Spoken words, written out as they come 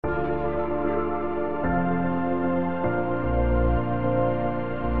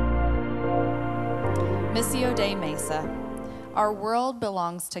Missio Dei Mesa. Our world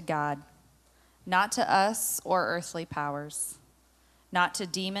belongs to God, not to us or earthly powers, not to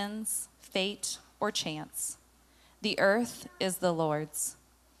demons, fate, or chance. The earth is the Lord's.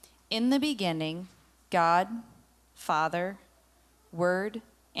 In the beginning, God, Father, Word,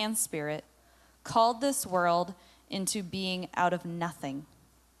 and Spirit called this world into being out of nothing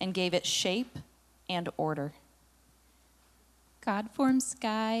and gave it shape and order. God formed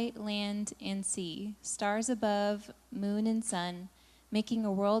sky, land, and sea, stars above, moon and sun, making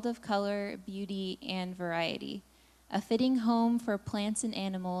a world of color, beauty, and variety, a fitting home for plants and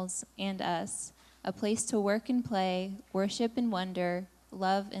animals and us, a place to work and play, worship and wonder,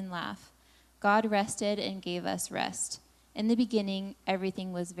 love and laugh. God rested and gave us rest. In the beginning,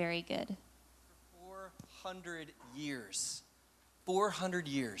 everything was very good. 400 years. 400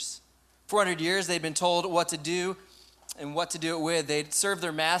 years. 400 years they'd been told what to do and what to do it with. They'd served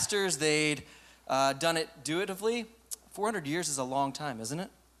their masters. They'd done it dutifully. 400 years is a long time, isn't it?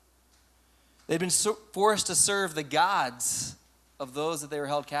 They'd been forced to serve the gods of those that they were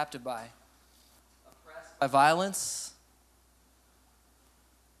held captive by. Oppressed by violence.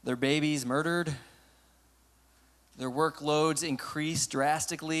 Their babies murdered. Their workloads increased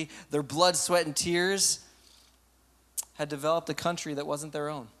drastically. Their blood, sweat, and tears had developed a country that wasn't their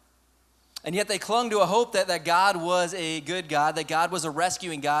own. And yet they clung to a hope that God was a good God, that God was a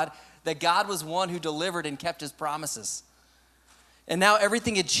rescuing God, that God was one who delivered and kept his promises. And now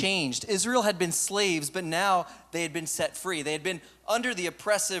everything had changed. Israel had been slaves, but now they had been set free. They had been under the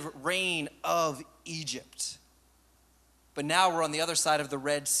oppressive reign of Egypt. But now we're on the other side of the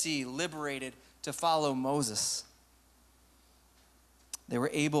Red Sea, liberated to follow Moses. They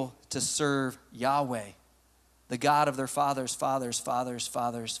were able to serve Yahweh, the God of their fathers,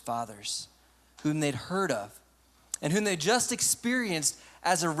 whom they'd heard of and whom they just experienced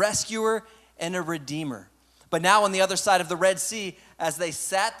as a rescuer and a redeemer. But now on the other side of the Red Sea, as they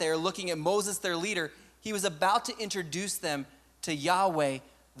sat there looking at Moses, their leader, he was about to introduce them to Yahweh,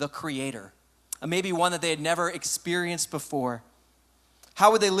 the Creator, maybe one that they had never experienced before.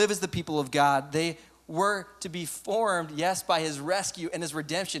 How would they live as the people of God? They were to be formed, yes, by his rescue and his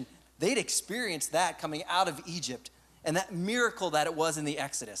redemption. They'd experienced that coming out of Egypt and that miracle that it was in the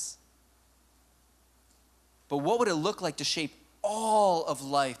Exodus. But what would it look like to shape all of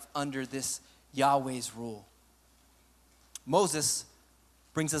life under this Yahweh's rule? Moses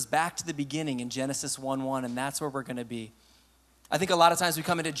brings us back to the beginning in Genesis 1:1, and that's where we're going to be. I think a lot of times we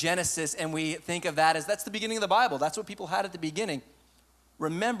come into Genesis and we think of that as that's the beginning of the Bible. That's what people had at the beginning.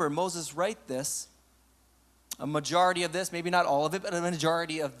 Remember, Moses wrote this, a majority of this, maybe not all of it, but a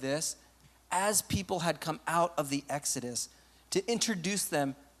majority of this, as people had come out of the Exodus to introduce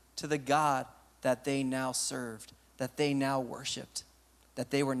them to the God that they now served, that they now worshiped,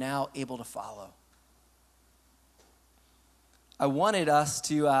 that they were now able to follow. I wanted us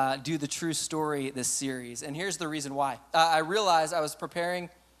to do the true story this series, and here's the reason why. I realized I was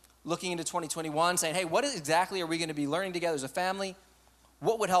preparing, looking into 2021, saying, hey, what exactly are we going to be learning together as a family?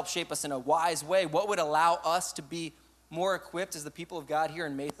 What would help shape us in a wise way? What would allow us to be more equipped as the people of God here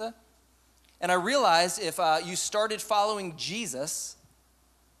in Mesa? And I realized if you started following Jesus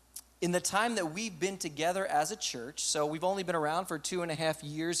in the time that we've been together as a church, so we've only been around for 2.5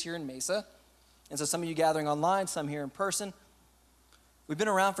 years here in Mesa, and so some of you gathering online, some here in person, we've been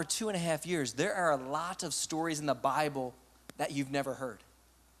around for 2.5 years. There are a lot of stories in the Bible that you've never heard.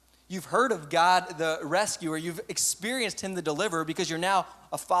 You've heard of God, the rescuer. You've experienced him, the deliverer, because you're now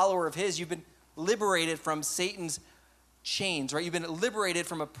a follower of his. You've been liberated from Satan's chains, right? You've been liberated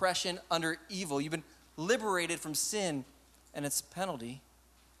from oppression under evil. You've been liberated from sin and its penalty.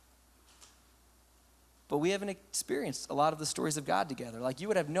 But we haven't experienced a lot of the stories of God together. Like you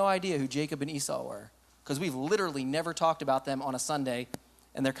would have no idea who Jacob and Esau were because we've literally never talked about them on a Sunday,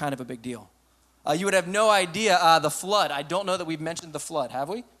 and they're kind of a big deal. You would have no idea the flood. I don't know that we've mentioned the flood, have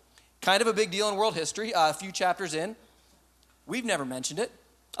we? Kind of a big deal in world history, a few chapters in. We've never mentioned it.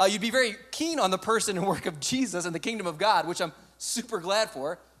 You'd be very keen on the person and work of Jesus and the kingdom of God, which I'm super glad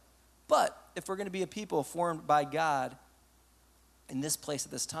for. But if we're going to be a people formed by God in this place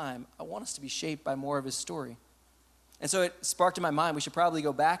at this time, I want us to be shaped by more of his story. And so it sparked in my mind, we should probably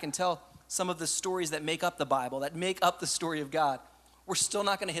go back and tell some of the stories that make up the Bible, that make up the story of God. We're still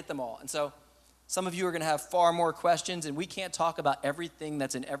not going to hit them all. And so some of you are going to have far more questions, and we can't talk about everything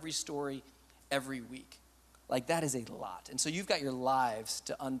that's in every story every week. Like, that is a lot. And so you've got your lives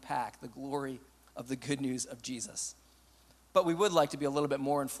to unpack the glory of the good news of Jesus. But we would like to be a little bit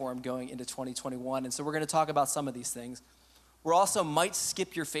more informed going into 2021, and so we're going to talk about some of these things. We also might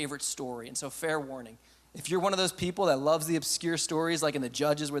skip your favorite story, and so fair warning. If you're one of those people that loves the obscure stories, like in the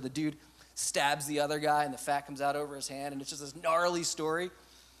Judges where the dude stabs the other guy and the fat comes out over his hand, and it's just this gnarly story.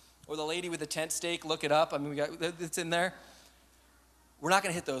 Or the lady with the tent stake, look it up. I mean, it's in there. We're not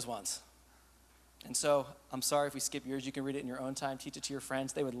going to hit those ones. And so I'm sorry if we skip yours. You can read it in your own time. Teach it to your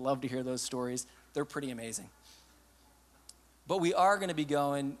friends. They would love to hear those stories. They're pretty amazing. But we are going to be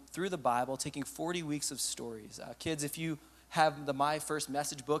going through the Bible, taking 40 weeks of stories. Kids, if you have the My First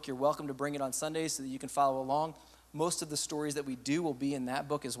Message book, you're welcome to bring it on Sundays so that you can follow along. Most of the stories that we do will be in that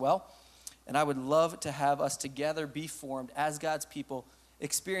book as well. And I would love to have us together be formed as God's people,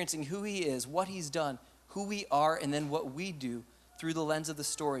 experiencing who he is, what he's done, who we are, and then what we do through the lens of the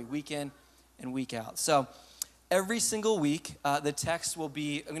story, week in and week out. So every single week, the text will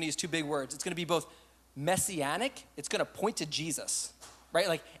be, I'm going to use two big words. It's going to be both messianic, it's going to point to Jesus, right?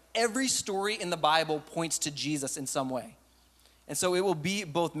 Like every story in the Bible points to Jesus in some way. And so it will be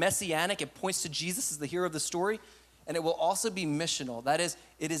both messianic, it points to Jesus as the hero of the story, and it will also be missional. That is,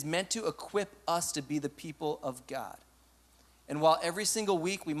 it is meant to equip us to be the people of God. And while every single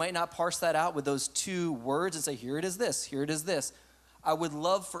week we might not parse that out with those two words and say, here it is this, here it is this, I would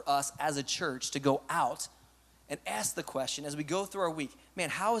love for us as a church to go out and ask the question as we go through our week, man,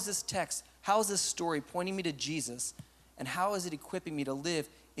 how is this text, how is this story pointing me to Jesus, and how is it equipping me to live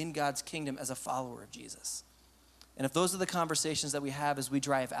in God's kingdom as a follower of Jesus? And if those are the conversations that we have as we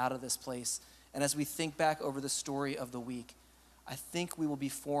drive out of this place, and as we think back over the story of the week, I think we will be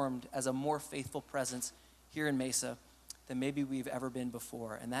formed as a more faithful presence here in Mesa than maybe we've ever been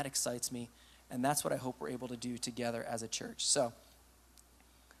before. And that excites me, and that's what I hope we're able to do together as a church. So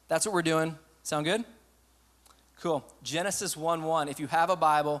that's what we're doing. Sound good? Cool. Genesis 1:1. If you have a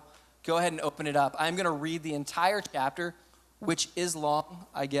Bible, go ahead and open it up. I'm going to read the entire chapter, which is long.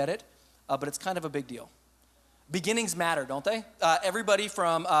 I get it, but it's kind of a big deal. Beginnings matter, don't they? Everybody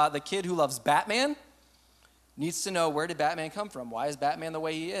from the kid who loves Batman needs to know, where did Batman come from? Why is Batman the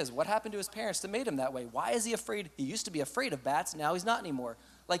way he is? What happened to his parents that made him that way? Why is he afraid? He used to be afraid of bats. Now he's not anymore.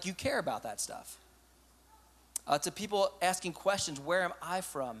 Like, you care about that stuff. To people asking questions, where am I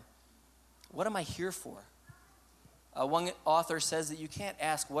from? What am I here for? One author says that you can't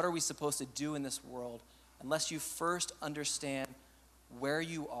ask, what are we supposed to do in this world, unless you first understand where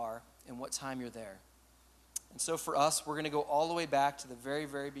you are and what time you're there. And so for us, we're going to go all the way back to the very,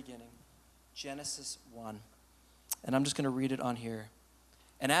 very beginning, Genesis 1. And I'm just going to read it on here.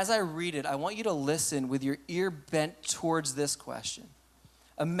 And as I read it, I want you to listen with your ear bent towards this question.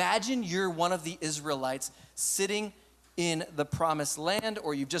 Imagine you're one of the Israelites sitting in the promised land,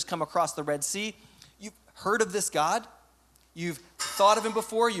 or you've just come across the Red Sea. You've heard of this God. You've thought of him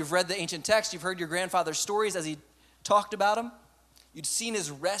before. You've read the ancient text. You've heard your grandfather's stories as he talked about him. You'd seen his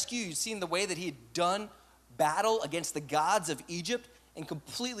rescue. You'd seen the way that he had done battle against the gods of Egypt and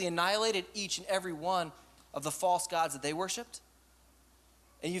completely annihilated each and every one of the false gods that they worshipped.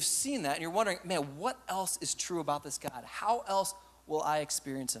 And you've seen that, and you're wondering, man, what else is true about this God? How else will I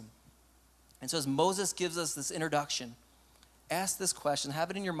experience him? And so as Moses gives us this introduction, ask this question,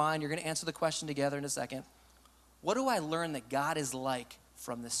 have it in your mind. You're going to answer the question together in a second. What do I learn that God is like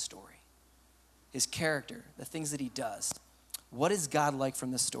from this story? His character, the things that he does. What is God like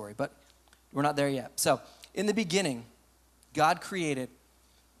from this story? But we're not there yet. So, in the beginning, God created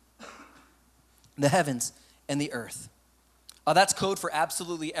the heavens and the earth. That's code for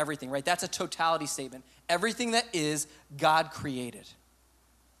absolutely everything, right? That's a totality statement. Everything that is, God created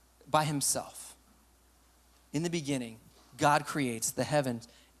by himself. In the beginning, God creates the heavens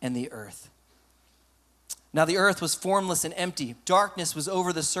and the earth. Now the earth was formless and empty. Darkness was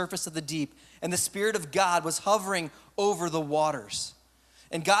over the surface of the deep, and the Spirit of God was hovering over the waters.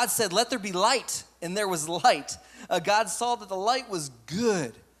 And God said, let there be light, and there was light. God saw that the light was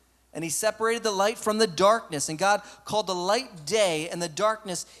good, and he separated the light from the darkness. And God called the light day, and the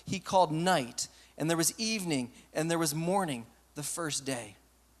darkness he called night. And there was evening, and there was morning the first day.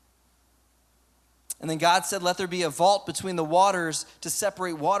 And then God said, let there be a vault between the waters to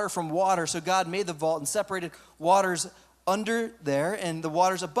separate water from water. So God made the vault and separated waters under there and the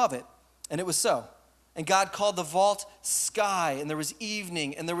waters above it. And it was so. And God called the vault sky, and there was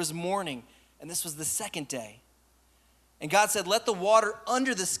evening, and there was morning. And this was the second day. And God said, let the water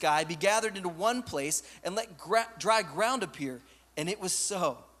under the sky be gathered into one place, and let dry ground appear. And it was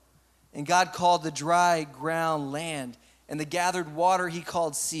so. And God called the dry ground land, and the gathered water he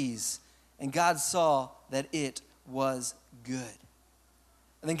called seas. And God saw that it was good.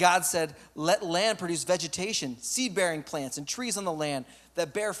 And then God said, let land produce vegetation, seed-bearing plants, and trees on the land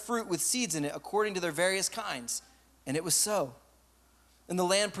that bear fruit with seeds in it according to their various kinds. And it was so. And the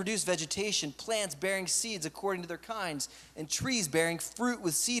land produced vegetation, plants bearing seeds according to their kinds, and trees bearing fruit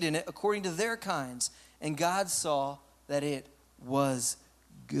with seed in it according to their kinds. And God saw that it was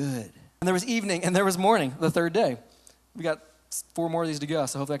good. And there was evening, and there was morning, the third day. We got 4 more of these to go,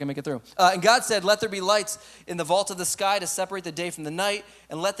 so hopefully I can make it through. And God said, let there be lights in the vault of the sky to separate the day from the night,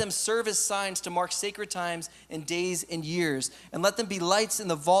 and let them serve as signs to mark sacred times and days and years. And let them be lights in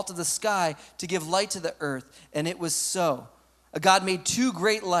the vault of the sky to give light to the earth. And it was so. God made 2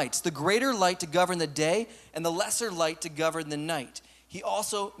 great lights, the greater light to govern the day, and the lesser light to govern the night. He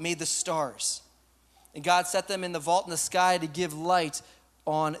also made the stars. And God set them in the vault in the sky to give light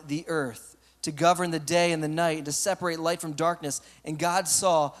on the earth, to govern the day and the night, and to separate light from darkness. And God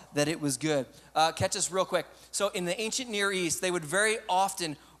saw that it was good. Catch this real quick. So in the ancient Near East, they would very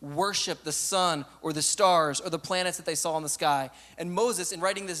often worship the sun or the stars or the planets that they saw in the sky. And Moses, in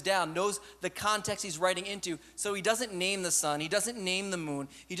writing this down, knows the context he's writing into. So he doesn't name the sun. He doesn't name the moon.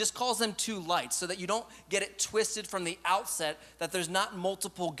 He just calls them 2 lights so that you don't get it twisted from the outset that there's not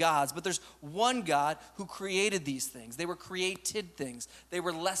multiple gods, but there's one God who created these things. They were created things. They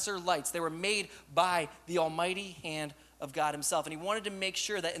were lesser lights. They were made by the almighty hand of God himself. And he wanted to make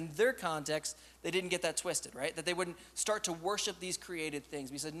sure that in their context, they didn't get that twisted, right? That they wouldn't start to worship these created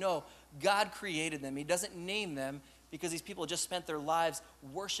things. He said, no, God created them. He doesn't name them because these people just spent their lives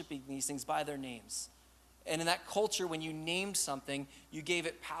worshiping these things by their names. And in that culture, when you named something, you gave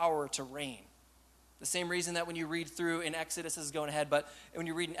it power to reign. The same reason that when you read through in Exodus, this is going ahead, but when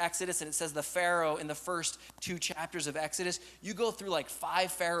you read in Exodus and it says the Pharaoh in the first 2 chapters of Exodus, you go through like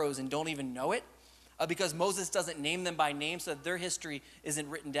 5 pharaohs and don't even know it. Because Moses doesn't name them by name, so that their history isn't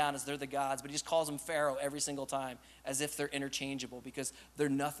written down as they're the gods, but he just calls them Pharaoh every single time as if they're interchangeable because they're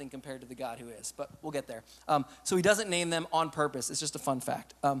nothing compared to the God who is. But we'll get there. So he doesn't name them on purpose. It's just a fun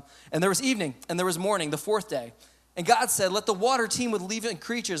fact. And there was evening, and there was morning, the 4th day. And God said, let the water teem with living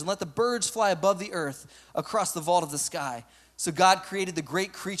creatures, and let the birds fly above the earth across the vault of the sky. So God created the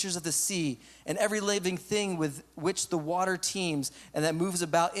great creatures of the sea and every living thing with which the water teems and that moves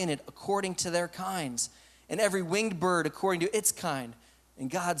about in it according to their kinds, and every winged bird according to its kind. And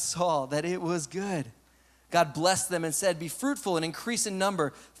God saw that it was good. God blessed them and said, be fruitful and increase in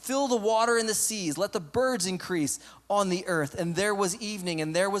number. Fill the water in the seas. Let the birds increase on the earth. And there was evening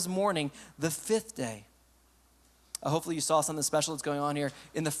and there was morning, the 5th day. Hopefully you saw something special that's going on here.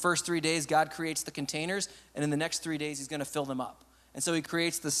 In the first 3 days, God creates the containers, and in the next 3 days, he's going to fill them up. And so he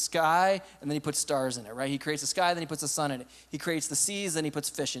creates the sky, and then he puts stars in it, right? He creates the sky, then he puts the sun in it. He creates the seas, then he puts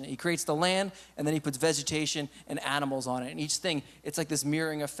fish in it. He creates the land, and then he puts vegetation and animals on it. And each thing, it's like this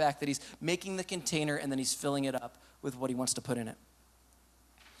mirroring effect that he's making the container, and then he's filling it up with what he wants to put in it.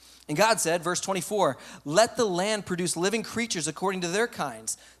 And God said, verse 24, let the land produce living creatures according to their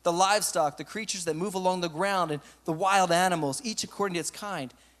kinds, the livestock, the creatures that move along the ground, and the wild animals, each according to its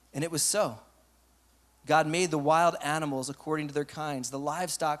kind. And it was so. God made the wild animals according to their kinds, the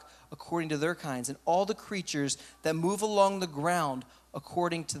livestock according to their kinds, and all the creatures that move along the ground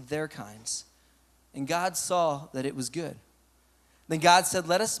according to their kinds. And God saw that it was good. Then God said,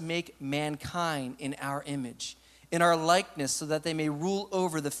 let us make mankind in our image, in our likeness, so that they may rule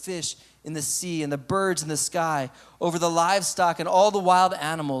over the fish in the sea and the birds in the sky, over the livestock and all the wild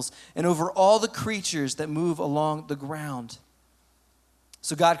animals, and over all the creatures that move along the ground.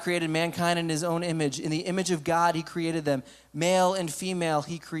 So God created mankind in his own image. In the image of God, he created them. Male and female,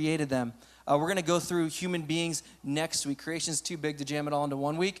 he created them. We're going to go through human beings next week. Creation's too big to jam it all into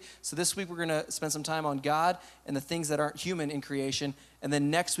 1 week. So this week we're going to spend some time on God and the things that aren't human in creation. And then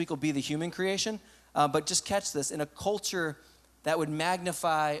next week will be the human creation. But just catch this, in a culture that would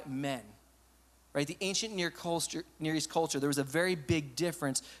magnify men, right? The ancient Near East culture, there was a very big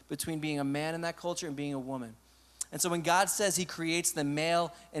difference between being a man in that culture and being a woman. And so when God says he creates them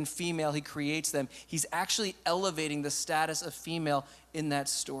male and female, he creates them, he's actually elevating the status of female in that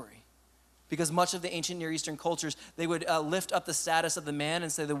story. Because much of the ancient Near Eastern cultures, they would lift up the status of the man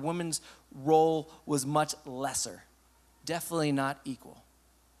and say the woman's role was much lesser, definitely not equal.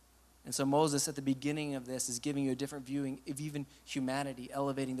 And so Moses, at the beginning of this, is giving you a different viewing of even humanity,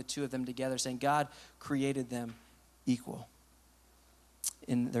 elevating the 2 of them together, saying God created them equal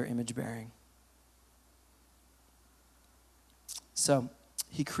in their image bearing. So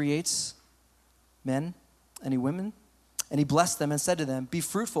he creates men and women, and he blessed them and said to them, be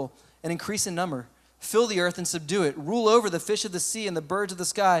fruitful and increase in number. Fill the earth and subdue it. Rule over the fish of the sea and the birds of the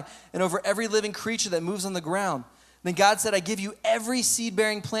sky, and over every living creature that moves on the ground. Then God said, I give you every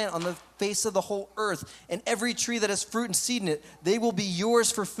seed-bearing plant on the face of the whole earth, and every tree that has fruit and seed in it. They will be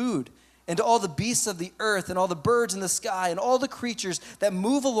yours for food. And to all the beasts of the earth, and all the birds in the sky, and all the creatures that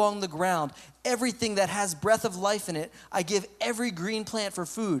move along the ground, everything that has breath of life in it, I give every green plant for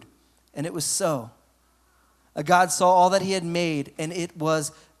food. And it was so. God saw all that he had made, and it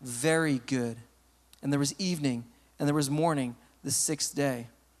was very good. And there was evening, and there was morning, the 6th day.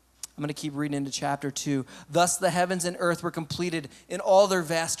 I'm going to keep reading into chapter 2. Thus the heavens and earth were completed in all their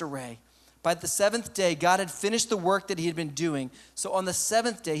vast array. By the seventh day, God had finished the work that he had been doing. So on the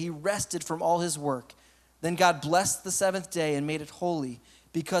seventh day, he rested from all his work. Then God blessed the seventh day and made it holy,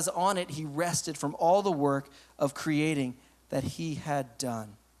 because on it he rested from all the work of creating that he had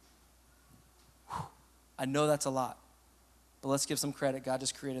done. Whew. I know that's a lot, but let's give some credit. God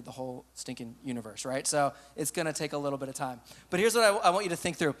just created the whole stinking universe, right? So it's going to take a little bit of time. But here's what I want you to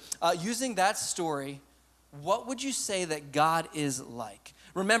think through. Using that story, what would you say that God is like?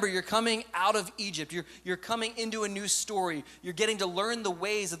 Remember, you're coming out of Egypt. You're coming into a new story. You're getting to learn the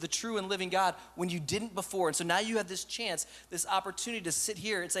ways of the true and living God when you didn't before. And so now you have this chance, this opportunity to sit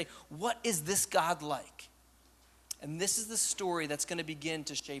here and say, what is this God like? And this is the story that's going to begin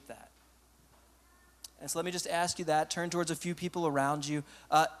to shape that. And so let me just ask you that. Turn towards a few people around you.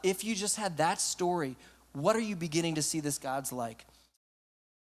 If you just had that story, what are you beginning to see this God's like?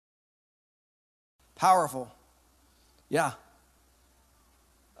 Powerful. Yeah.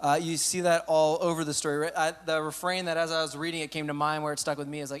 You see that all over the story. Right? The refrain that as I was reading it came to mind where it stuck with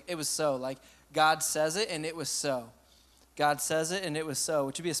me is like, it was so. Like, God says it and it was so. God says it and it was so,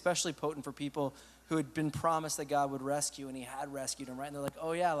 which would be especially potent for people who had been promised that God would rescue, and he had rescued them, right? And they're like,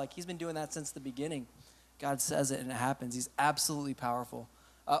 oh yeah, like he's been doing that since the beginning. God says it and it happens. He's absolutely powerful.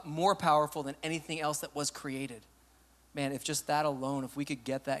 More powerful than anything else that was created. Man, if just that alone, if we could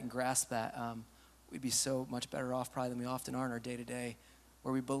get that and grasp that, we'd be so much better off probably than we often are in our day-to-day,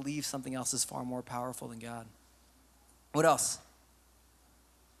 where we believe something else is far more powerful than God. What else?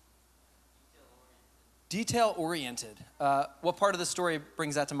 Detail-oriented. What part of the story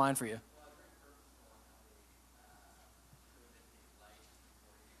brings that to mind for you?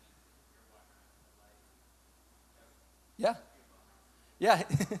 Yeah. Yeah.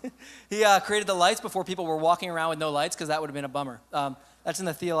 He created the lights before people were walking around with no lights, because that would have been a bummer. That's in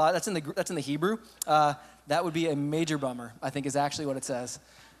the Hebrew. That would be a major bummer, I think is actually what it says.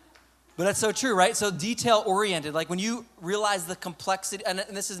 But that's so true, right? So detail-oriented, like when you realize the complexity, and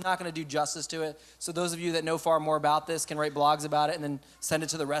this is not going to do justice to it, so those of you that know far more about this can write blogs about it and then send it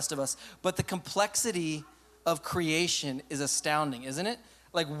to the rest of us. But the complexity of creation is astounding, isn't it?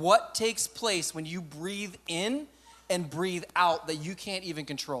 Like what takes place when you breathe in and breathe out that you can't even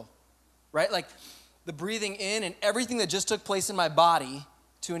control, right? Like the breathing in and everything that just took place in my body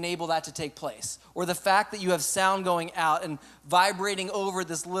to enable that to take place. Or the fact that you have sound going out and vibrating over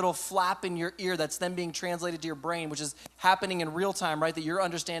this little flap in your ear that's then being translated to your brain, which is happening in real time, right? That you're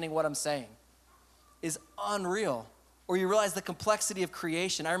understanding what I'm saying is unreal. Or you realize the complexity of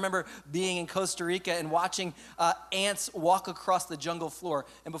creation. I remember being in Costa Rica and watching ants walk across the jungle floor.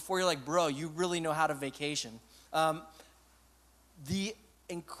 And before you're like, bro, you really know how to vacation. The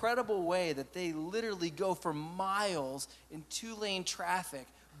incredible way that they literally go for miles in 2-lane traffic,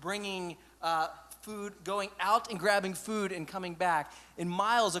 bringing food, going out and grabbing food and coming back in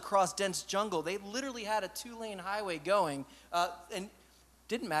miles across dense jungle. They literally had a 2-lane highway going, and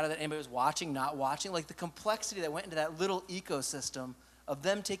didn't matter that anybody was watching, not watching. Like the complexity that went into that little ecosystem of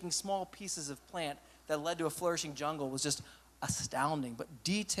them taking small pieces of plant that led to a flourishing jungle was just astounding, but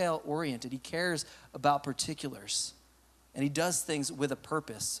detail-oriented. He cares about particulars. And he does things with a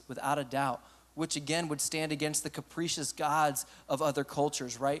purpose, without a doubt, which again would stand against the capricious gods of other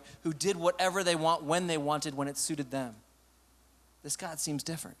cultures, right? Who did whatever they want when they wanted, when it suited them. This God seems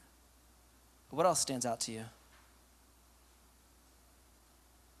different. But what else stands out to you?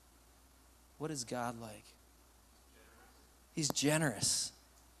 What is God like? He's generous.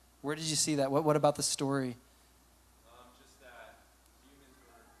 Where did you see that? What about the story? Just that humans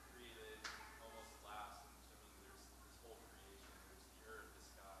were created almost last. I mean, there's this whole creation. There's the earth, the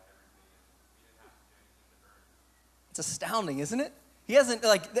sky, everything. And we didn't have to do anything to earn it. It's astounding, isn't it? He hasn't,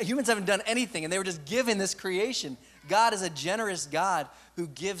 like, the humans haven't done anything, and they were just given this creation. God is a generous God who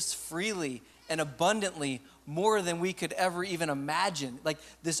gives freely and abundantly more than we could ever even imagine. Like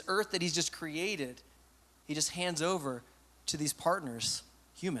this earth that he's just created, he just hands over to these partners,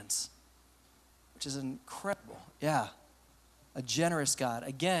 humans, which is incredible. Yeah, a generous God.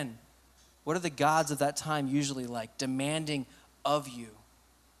 Again, what are the gods of that time usually like? Demanding of you,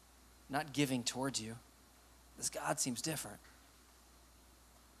 not giving towards you. This God seems different.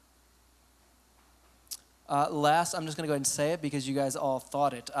 Last, I'm just going to go ahead and say it because you guys all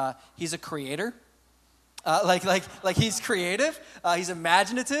thought it. He's a creator. Like he's creative. He's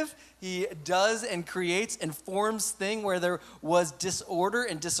imaginative. He does and creates and forms things where there was disorder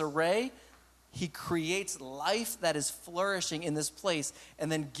and disarray. He creates life that is flourishing in this place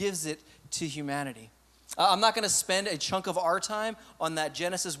and then gives it to humanity. I'm not going to spend a chunk of our time on that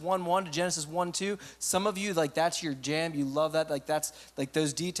Genesis 1:1 to Genesis 1:2. Some of you, like, that's your jam. You love that. Like, that's like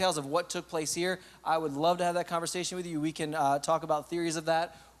those details of what took place here. I would love to have that conversation with you. We can talk about theories of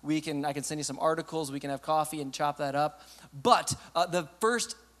that. I can send you some articles. We can have coffee and chop that up. But the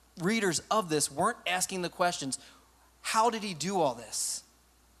first readers of this weren't asking the questions, how did he do all this?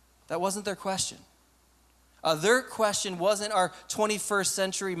 That wasn't their question. Their question wasn't our 21st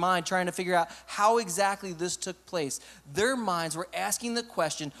century mind trying to figure out how exactly this took place. Their minds were asking the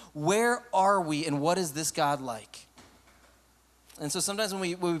question, where are we and what is this God like? And so sometimes when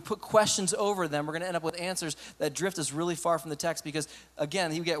we put questions over them, we're going to end up with answers that drift us really far from the text because,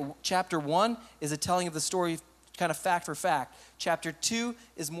 again, you get chapter 1 is a telling of the story kind of fact for fact. Chapter 2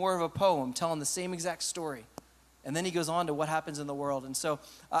 is more of a poem telling the same exact story. And then he goes on to what happens in the world. And so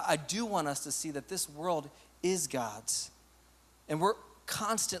I do want us to see that this world is God's. And we're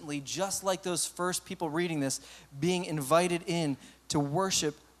constantly, just like those first people reading this, being invited in to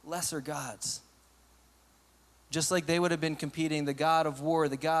worship lesser gods. Just like they would have been competing the God of war,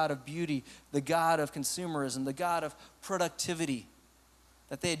 the God of beauty, the God of consumerism, the God of productivity,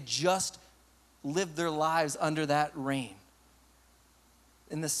 that they had just lived their lives under that reign.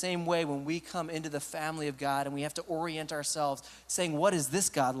 In the same way, when we come into the family of God and we have to orient ourselves saying, what is this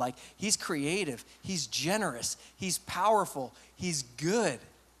God like? He's creative. He's generous. He's powerful. He's good.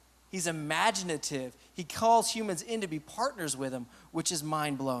 He's imaginative. He calls humans in to be partners with him, which is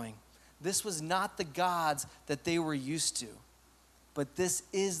mind-blowing. This was not the gods that they were used to, but this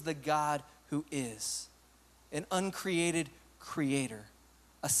is the God who is an uncreated creator,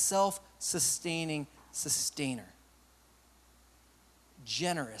 a self-sustaining sustainer.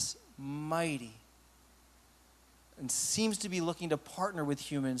 Generous, mighty, and seems to be looking to partner with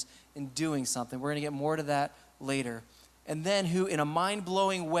humans in doing something. We're going to get more to that later. And then who, in a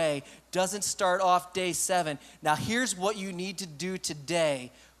mind-blowing way, doesn't start off day 7. Now, here's what you need to do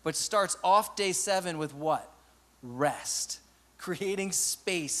today, but starts off day 7 with what? Rest. Creating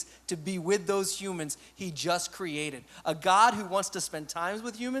space to be with those humans he just created. A God who wants to spend time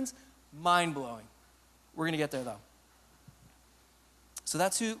with humans, mind-blowing. We're going to get there, though. So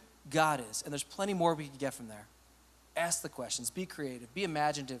that's who God is, and there's plenty more we can get from there. Ask the questions, be creative, be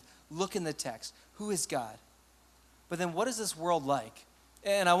imaginative, look in the text. Who is God? But then what is this world like?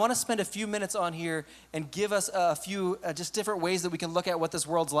 And I want to spend a few minutes on here and give us a few just different ways that we can look at what this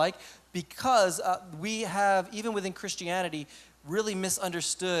world's like, because we have, even within Christianity, really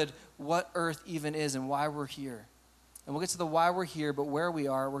misunderstood what earth even is and why we're here. And we'll get to the why we're here, but where we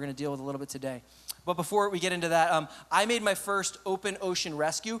are, we're going to deal with a little bit today. But before we get into that, I made my first open ocean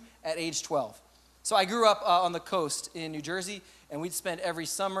rescue at age 12. So I grew up on the coast in New Jersey, and we'd spend every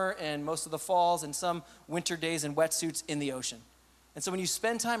summer and most of the falls and some winter days in wetsuits in the ocean. And so when you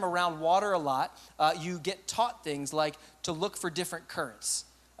spend time around water a lot, you get taught things like to look for different currents.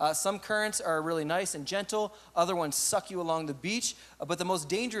 Some currents are really nice and gentle. Other ones suck you along the beach. But the most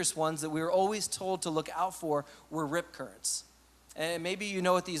dangerous ones that we were always told to look out for were rip currents. And maybe you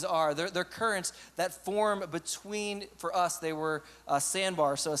know what these are. They're currents that form between, for us, they were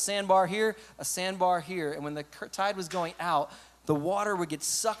sandbars. So a sandbar here, a sandbar here. And when the tide was going out, the water would get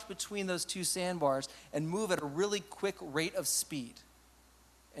sucked between those two sandbars and move at a really quick rate of speed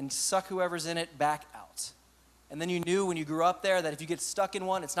and suck whoever's in it back out. And then you knew when you grew up there that if you get stuck in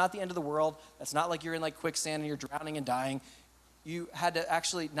one, it's not the end of the world. It's not like you're in like quicksand and you're drowning and dying. You had to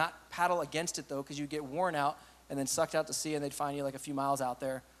actually not paddle against it, though, because you'd get worn out and then sucked out to sea, and they'd find you like a few miles out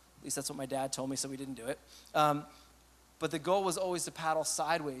there. At least that's what my dad told me, so we didn't do it. But the goal was always to paddle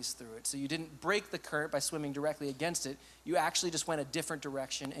sideways through it. So you didn't break the current by swimming directly against it. You actually just went a different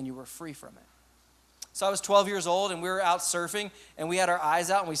direction, and you were free from it. So I was 12 years old, and we were out surfing, and we had our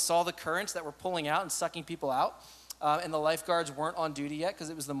eyes out, and we saw the currents that were pulling out and sucking people out. And the lifeguards weren't on duty yet because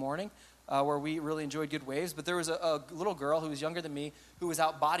it was the morning, where we really enjoyed good waves. But there was a little girl who was younger than me who was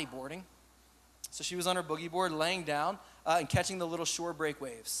out bodyboarding. So she was on her boogie board laying down and catching the little shore break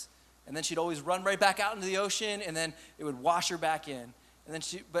waves. And then she'd always run right back out into the ocean, and then it would wash her back in. And then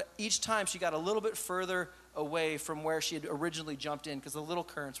but each time she got a little bit further away from where she had originally jumped in because the little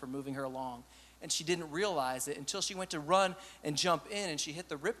currents were moving her along. And she didn't realize it until she went to run and jump in, and she hit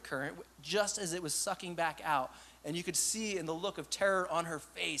the rip current just as it was sucking back out. And you could see in the look of terror on her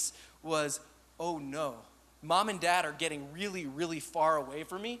face was, oh no, Mom and Dad are getting really, really far away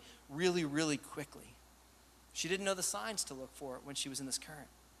from me really, really quickly. She didn't know the signs to look for when she was in this current.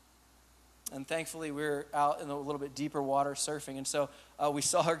 And thankfully, we were out in a little bit deeper water surfing. And so we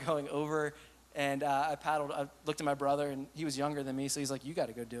saw her going over, and I looked at my brother, and he was younger than me, so he's like, you got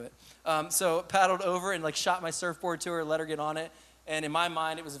to go do it. So paddled over and like shot my surfboard to her, let her get on it. And in my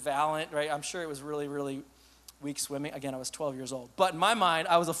mind, it was Valiant, right? I'm sure it was really, really weak swimming. Again, I was 12 years old. But in my mind,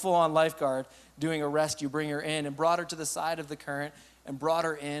 I was a full-on lifeguard doing a rescue, bring her in, and brought her to the side of the current and brought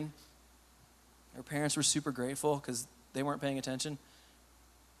her in. Her parents were super grateful because they weren't paying attention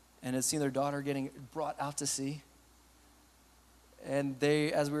and had seen their daughter getting brought out to sea. And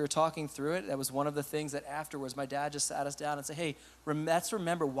they, as we were talking through it, that was one of the things that afterwards, my dad just sat us down and said, hey, let's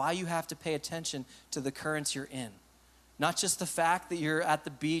remember why you have to pay attention to the currents you're in. Not just the fact that you're at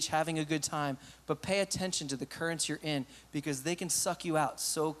the beach having a good time, but pay attention to the currents you're in because they can suck you out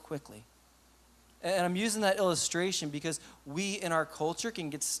so quickly. And I'm using that illustration because we in our culture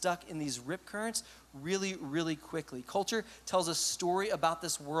can get stuck in these rip currents really, really quickly. Culture tells a story about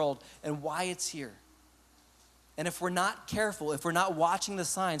this world and why it's here. And if we're not careful, if we're not watching the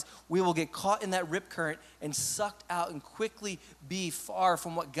signs, we will get caught in that rip current and sucked out and quickly be far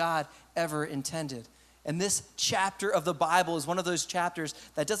from what God ever intended. And this chapter of the Bible is one of those chapters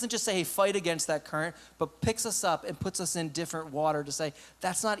that doesn't just say, hey, fight against that current, but picks us up and puts us in different water to say,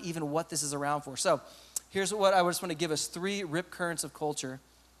 that's not even what this is around for. So here's what I just want to give us 3 rip currents of culture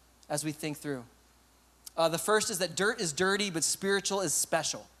as we think through. The first is that dirt is dirty, but spiritual is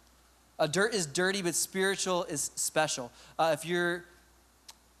special. Dirt is dirty, but spiritual is special. If you're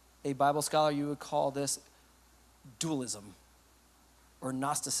a Bible scholar, you would call this dualism or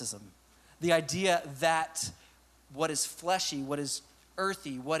Gnosticism. The idea that what is fleshy, what is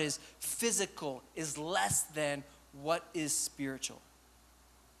earthy, what is physical is less than what is spiritual.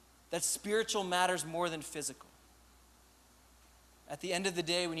 That spiritual matters more than physical. At the end of the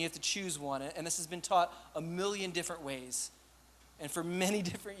day, when you have to choose one, and this has been taught a million different ways, and for many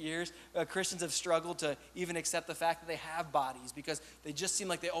different years, Christians have struggled to even accept the fact that they have bodies because they just seem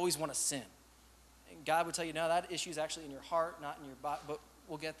like they always want to sin. And God would tell you, no, that issue is actually in your heart, not in your body, but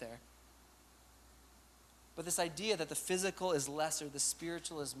we'll get there. But this idea that the physical is lesser, the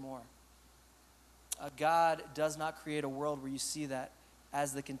spiritual is more. God does not create a world where you see that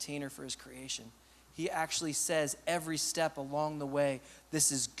as the container for his creation. He actually says every step along the way,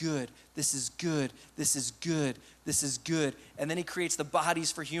 this is good, this is good, this is good, this is good. And then he creates the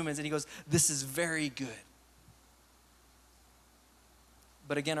bodies for humans and he goes, this is very good.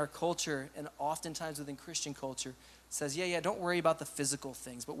 But again, our culture, and oftentimes within Christian culture, says, yeah, don't worry about the physical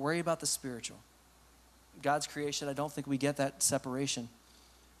things, but worry about the spiritual. God's creation, I don't think we get that separation.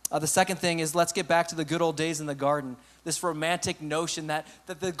 The second thing is let's get back to the good old days in the garden. This romantic notion that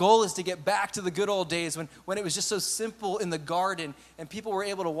the goal is to get back to the good old days when it was just so simple in the garden and people were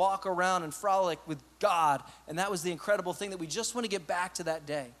able to walk around and frolic with God. And that was the incredible thing that we just want to get back to that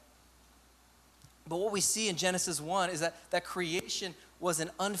day. But what we see in Genesis 1 is that creation was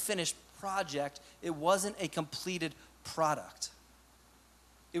an unfinished project. It wasn't a completed product.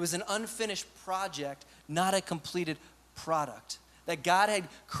 It was an unfinished project, not a completed product. That God had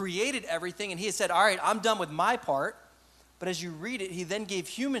created everything and he had said, all right, I'm done with my part. But as you read it, he then gave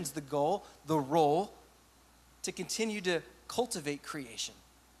humans the goal, the role, to continue to cultivate creation.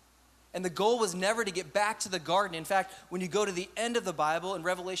 And the goal was never to get back to the garden. In fact, when you go to the end of the Bible in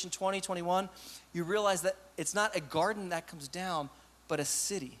Revelation 20:21, you realize that it's not a garden that comes down, but a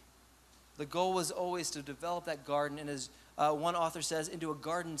city. The goal was always to develop that garden, and as one author says, into a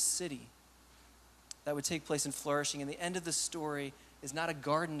garden city that would take place in flourishing. And the end of the story is not a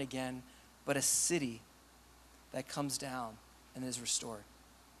garden again, but a city that comes down and is restored.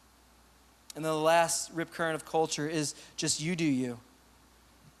 And then the last rip current of culture is just you do you.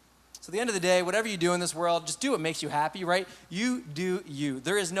 So at the end of the day, whatever you do in this world, just do what makes you happy, right? You do you.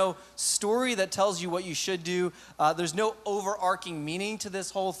 There is no story that tells you what you should do. There's no overarching meaning to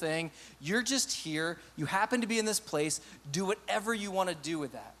this whole thing. You're just here. You happen to be in this place. Do whatever you want to do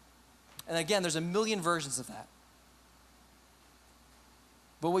with that. And again, there's a million versions of that.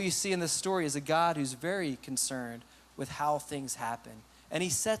 But what you see in this story is a God who's very concerned with how things happen. And he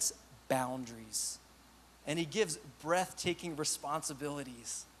sets boundaries. And he gives breathtaking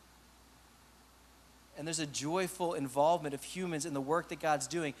responsibilities. And there's a joyful involvement of humans in the work that God's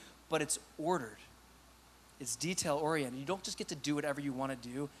doing, but it's ordered. It's detail-oriented. You don't just get to do whatever you want to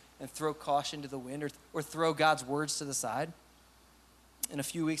do and throw caution to the wind or throw God's words to the side. In a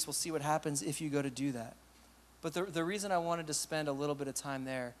few weeks, we'll see what happens if you go to do that. But the reason I wanted to spend a little bit of time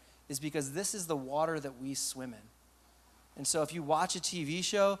there is because this is the water that we swim in. And so if you watch a TV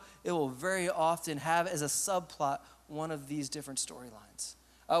show, it will very often have as a subplot one of these different storylines.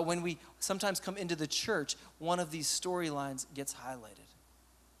 When we sometimes come into the church, one of these storylines gets highlighted.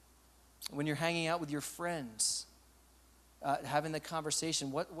 When you're hanging out with your friends, having the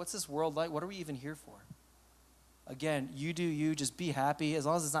conversation, what's this world like? What are we even here for? Again, you do you, just be happy. As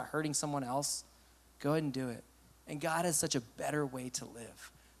long as it's not hurting someone else, go ahead and do it. And God has such a better way to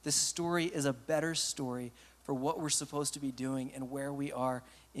live. This story is a better story for what we're supposed to be doing and where we are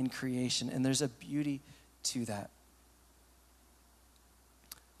in creation. And there's a beauty to that.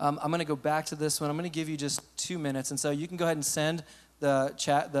 I'm going to go back to this one. I'm going to give you just 2 minutes. And so you can go ahead and send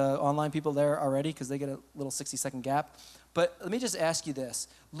the online people there already because they get a little 60-second gap. But let me just ask you this.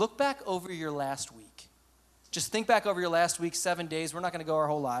 Look back over your last week. Just think back over your last week, 7 days. We're not going to go our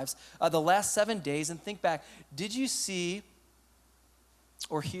whole lives. The last 7 days, and think back. Did you see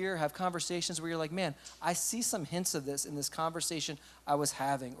or hear, have conversations where you're like, man, I see some hints of this in this conversation I was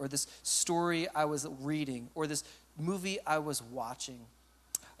having, or this story I was reading, or this movie I was watching?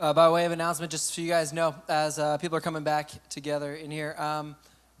 By way of announcement, just so you guys know, as people are coming back together in here,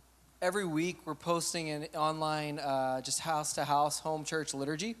 every week we're posting an online just house-to-house home church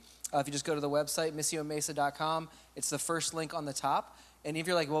liturgy. If you just go to the website, missiomesa.com, it's the first link on the top. And if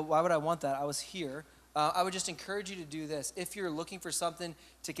you're like, well, why would I want that? I was here. I would just encourage you to do this. If you're looking for something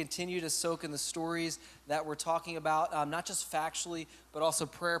to continue to soak in the stories that we're talking about, not just factually, but also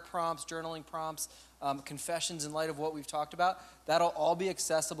prayer prompts, journaling prompts, confessions in light of what we've talked about, that'll all be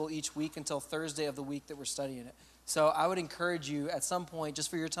accessible each week until Thursday of the week that we're studying it. So I would encourage you at some point, just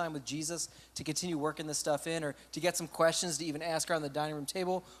for your time with Jesus, to continue working this stuff in, or to get some questions to even ask around the dining room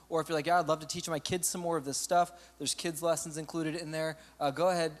table. Or if you're like, yeah, I'd love to teach my kids some more of this stuff, there's kids' lessons included in there. Go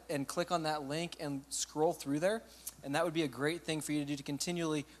ahead and click on that link and scroll through there. And that would be a great thing for you to do to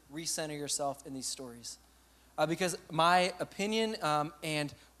continually recenter yourself in these stories. Because my opinion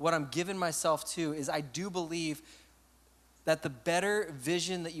and what I'm giving myself to is I do believe that the better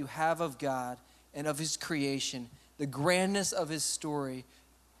vision that you have of God and of his creation, the grandness of his story,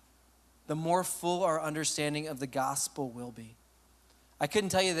 the more full our understanding of the gospel will be. I couldn't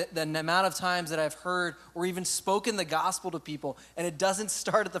tell you the amount of times that I've heard or even spoken the gospel to people, and it doesn't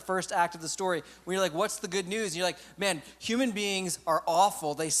start at the first act of the story. When you're like, what's the good news? And you're like, man, human beings are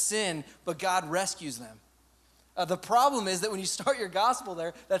awful. They sin, but God rescues them. The problem is that when you start your gospel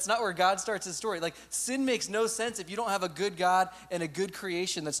there, that's not where God starts his story. Like, sin makes no sense if you don't have a good God and a good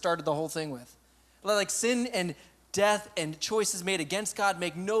creation that started the whole thing with. Like, sin and death and choices made against God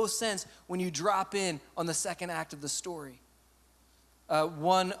make no sense when you drop in on the second act of the story.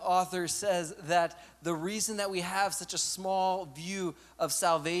 One author says that the reason that we have such a small view of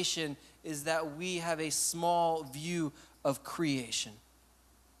salvation is that we have a small view of creation.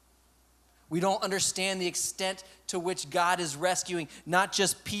 We don't understand the extent to which God is rescuing not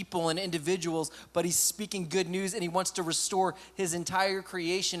just people and individuals, but he's speaking good news and he wants to restore his entire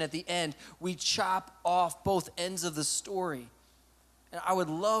creation at the end. We chop off both ends of the story. And I would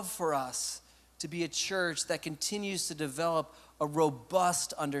love for us to be a church that continues to develop a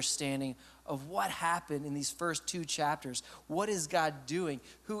robust understanding of what happened in these first 2 chapters. What is God doing?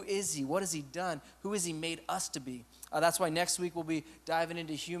 Who is he? What has he done? Who has he made us to be? That's why next week we'll be diving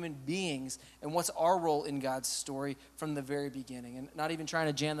into human beings and what's our role in God's story from the very beginning, and not even trying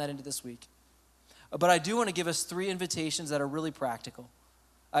to jam that into this week. But I do want to give us 3 invitations that are really practical.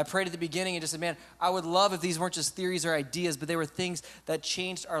 I prayed at the beginning and just said, man, I would love if these weren't just theories or ideas, but they were things that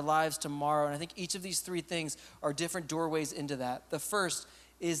changed our lives tomorrow. And I think each of these 3 things are different doorways into that. The first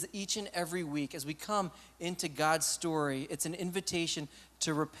is each and every week as we come into God's story, it's an invitation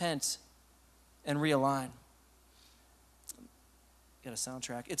to repent and realign. Got a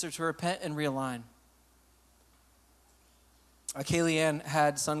soundtrack. It's to repent and realign. Kaylee Ann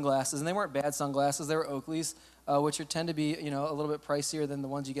had sunglasses, and they weren't bad sunglasses. They were Oakley's, which tend to be, a little bit pricier than the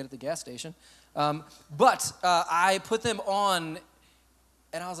ones you get at the gas station. But I put them on,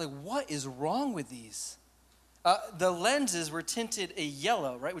 and I was like, what is wrong with these? The lenses were tinted a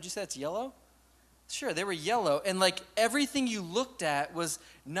yellow, right? Would you say that's yellow? Sure, they were yellow. And like everything you looked at was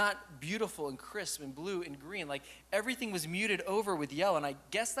not beautiful and crisp and blue and green. Like everything was muted over with yellow. And I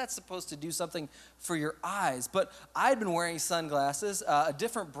guess that's supposed to do something for your eyes. But I'd been wearing sunglasses, a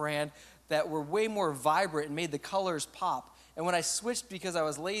different brand, that were way more vibrant and made the colors pop. And when I switched because I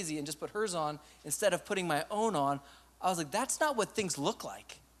was lazy and just put hers on instead of putting my own on, I was like, that's not what things look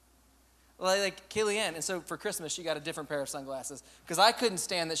like. Like Kaylee Ann. And so for Christmas, she got a different pair of sunglasses because I couldn't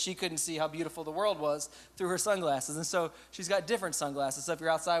stand that she couldn't see how beautiful the world was through her sunglasses. And so she's got different sunglasses. So if you're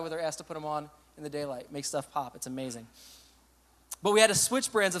outside with her, ask to put them on in the daylight. Make stuff pop. It's amazing. But we had to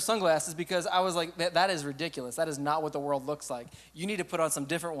switch brands of sunglasses because I was like, that is ridiculous. That is not what the world looks like. You need to put on some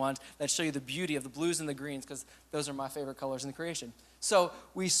different ones that show you the beauty of the blues and the greens because those are my favorite colors in the creation. So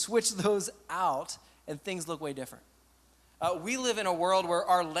we switched those out and things look way different. We live in a world where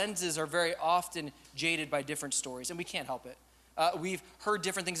our lenses are very often jaded by different stories, and we can't help it. We've heard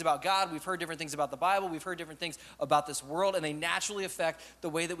different things about God. We've heard different things about the Bible. We've heard different things about this world, and they naturally affect the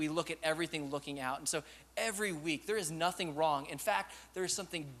way that we look at everything looking out. And so every week, there is nothing wrong. In fact, there is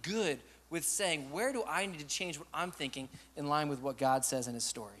something good with saying, where do I need to change what I'm thinking in line with what God says in his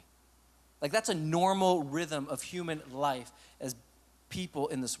story? Like, that's a normal rhythm of human life as people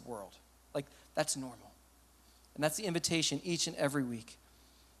in this world. Like, that's normal. And that's the invitation each and every week.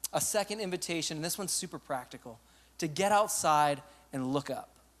 A second invitation, and this one's super practical, to get outside and look up.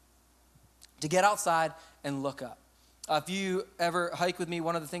 To get outside and look up. If you ever hike with me,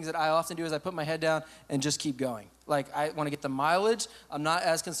 one of the things that I often do is I put my head down and just keep going. Like, I want to get the mileage. I'm not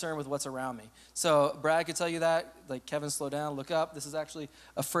as concerned with what's around me. So Brad could tell you that. Like, Kevin, slow down, look up. This is actually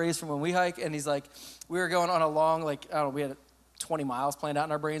a phrase from when we hike. And he's like, we were going on a long, like, I don't know, we had 20 miles planned out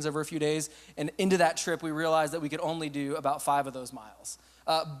in our brains over a few days. And into that trip, we realized that we could only do about 5 of those miles.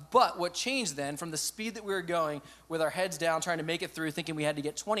 But what changed then, from the speed that we were going with our heads down, trying to make it through, thinking we had to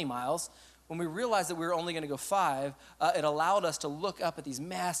get 20 miles, when we realized that we were only going to go 5, it allowed us to look up at these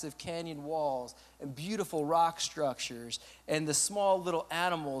massive canyon walls and beautiful rock structures and the small little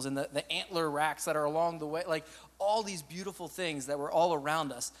animals and the antler racks that are along the way, like all these beautiful things that were all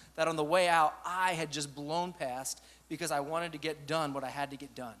around us that on the way out, I had just blown past because I wanted to get done what I had to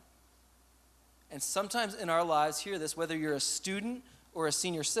get done. And sometimes in our lives, hear this, whether you're a student or a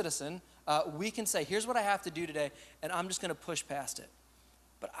senior citizen, we can say, here's what I have to do today, and I'm just going to push past it.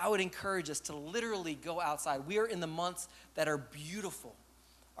 But I would encourage us to literally go outside. We are in the months that are beautiful.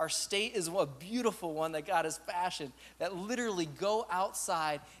 Our state is a beautiful one that God has fashioned, that literally go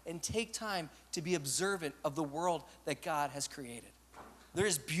outside and take time to be observant of the world that God has created. There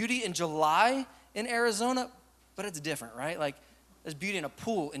is beauty in July in Arizona, but it's different, right? Like, there's beauty in a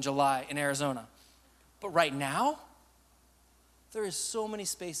pool in July in Arizona. But right now, there is so many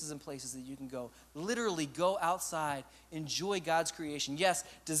spaces and places that you can go. Literally go outside, enjoy God's creation. Yes,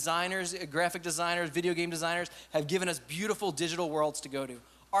 designers, graphic designers, video game designers have given us beautiful digital worlds to go to.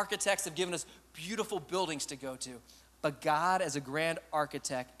 Architects have given us beautiful buildings to go to. But God, as a grand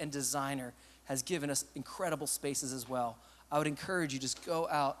architect and designer, has given us incredible spaces as well. I would encourage you, just go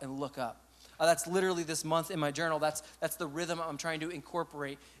out and look up. That's literally this month in my journal. That's the rhythm I'm trying to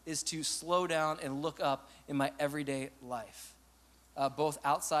incorporate, is to slow down and look up in my everyday life. Both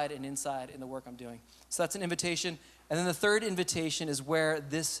outside and inside in the work I'm doing. So that's an invitation. And then the third invitation is where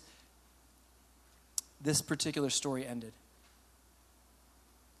this particular story ended.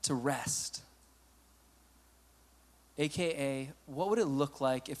 To rest. AKA, what would it look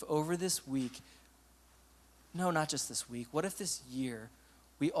like if over this week, no, not just this week, what if this year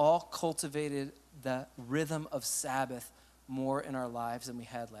we all cultivated the rhythm of Sabbath more in our lives than we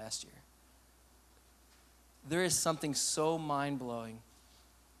had last year? There is something so mind-blowing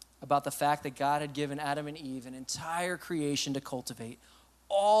about the fact that God had given Adam and Eve an entire creation to cultivate,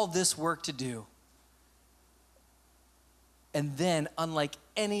 all this work to do. And then, unlike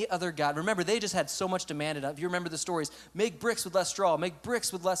any other God, remember, they just had so much demanded of. You remember the stories. Make bricks with less straw. Make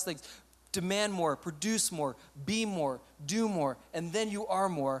bricks with less things. Demand more. Produce more. Be more. Do more. And then you are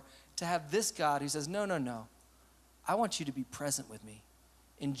more. To have this God who says, no, no, no. I want you to be present with me.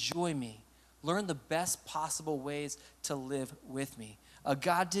 Enjoy me. Learn the best possible ways to live with me.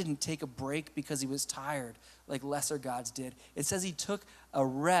 God didn't take a break because he was tired like lesser gods did. It says he took a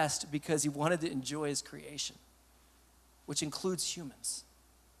rest because he wanted to enjoy his creation, which includes humans.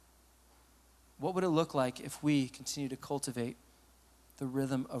 What would it look like if we continue to cultivate the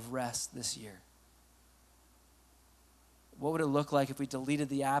rhythm of rest this year? What would it look like if we deleted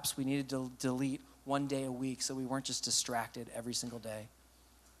the apps we needed to delete one day a week so we weren't just distracted every single day?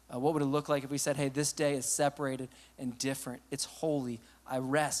 What would it look like if we said, hey, this day is separated and different. It's holy. I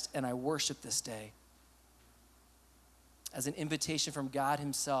rest and I worship this day. As an invitation from God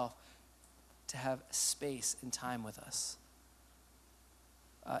himself to have space and time with us.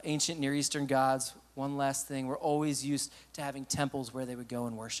 Ancient Near Eastern gods, one last thing, were always used to having temples where they would go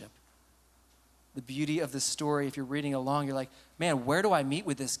and worship. The beauty of the story, if you're reading along, you're like, man, where do I meet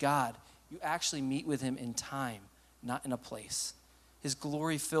with this God? You actually meet with him in time, not in a place. His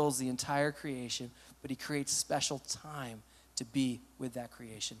glory fills the entire creation, but he creates special time to be with that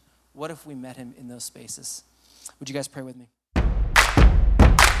creation. What if we met him in those spaces? Would you guys pray with me?